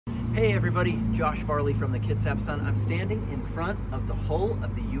Hey everybody, Josh Farley from the Kitsap Sun. I'm standing in front of the hull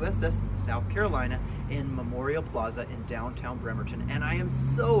of the USS South Carolina in Memorial Plaza in downtown Bremerton, and I am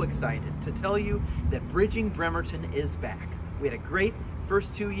so excited to tell you that Bridging Bremerton is back. We had a great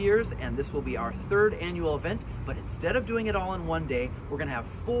first 2 years, and this will be our third annual event, but instead of doing it all in one day, we're gonna have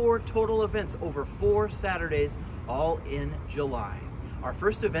 4 total events over 4 Saturdays, all in July. Our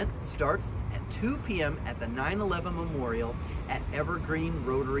first event starts at 2 p.m. at the 9/11 Memorial at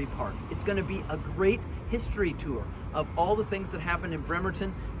Evergreen-Rotary Park. It's going to be a great history tour of all the things that happened in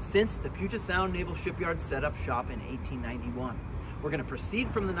Bremerton since the Puget Sound Naval Shipyard set up shop in 1891. We're going to proceed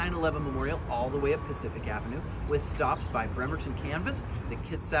from the 9/11 Memorial all the way up Pacific Avenue with stops by Bremerton Canvas, the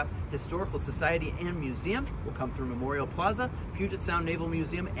Kitsap Historical Society and Museum. We'll come through Memorial Plaza, Puget Sound Naval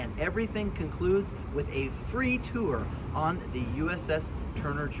Museum, and everything concludes with a free tour on the USS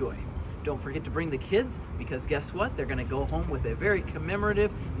Turner Joy. Don't forget to bring the kids, because guess what? They're going to go home with a very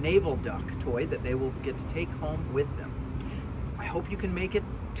commemorative naval duck toy that they will get to take home with them. I hope you can make it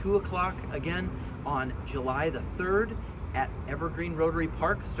 2 o'clock again on July the 3rd at Evergreen-Rotary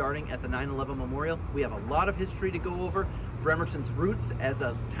Park, starting at the 9/11 Memorial. We have a lot of history to go over. Bremerton's roots as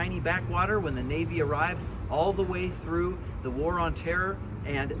a tiny backwater when the Navy arrived, all the way through the War on Terror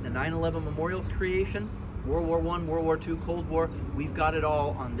and the 9/11 Memorial's creation, World War I, World War II, Cold War. We've got it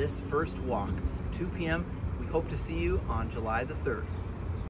all on this first walk. 2 p.m. We hope to see you on July the 3rd.